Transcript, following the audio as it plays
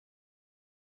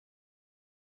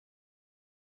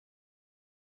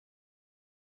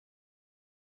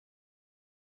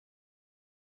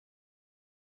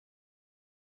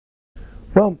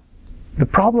Well, the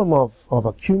problem of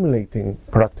accumulating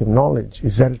productive knowledge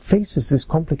is that it faces this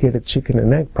complicated chicken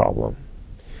and egg problem,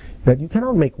 that you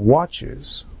cannot make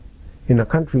watches in a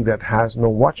country that has no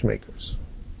watchmakers.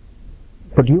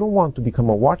 But you don't want to become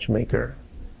a watchmaker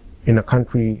in a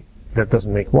country that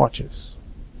doesn't make watches.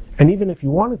 And even if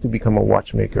you wanted to become a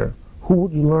watchmaker, who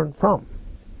would you learn from?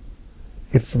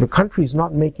 If the country is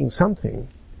not making something,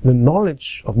 the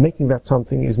knowledge of making that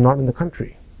something is not in the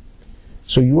country.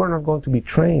 So you are not going to be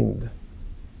trained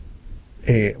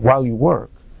while you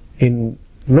work in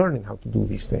learning how to do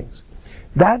these things.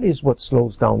 That is what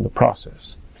slows down the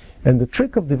process. And the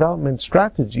trick of development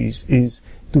strategies is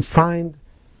to find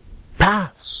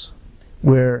paths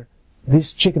where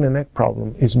this chicken and egg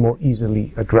problem is more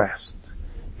easily addressed,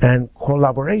 and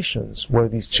collaborations where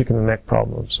these chicken and egg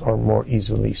problems are more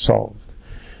easily solved.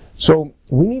 So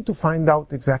we need to find out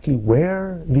exactly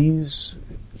where these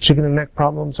chicken and egg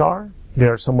problems are. They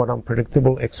are somewhat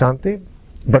unpredictable ex ante,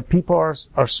 but people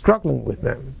are struggling with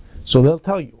them, so they'll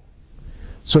tell you.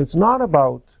 So it's not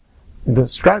about,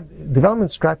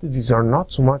 development strategies are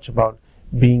not so much about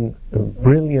being a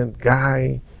brilliant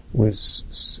guy with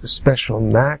a special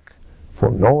knack for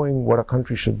knowing what a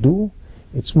country should do.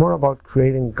 It's more about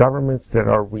creating governments that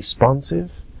are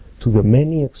responsive to the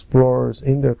many explorers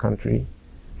in their country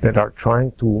that are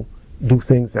trying to do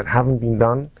things that haven't been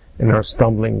done and are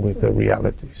stumbling with the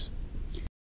realities.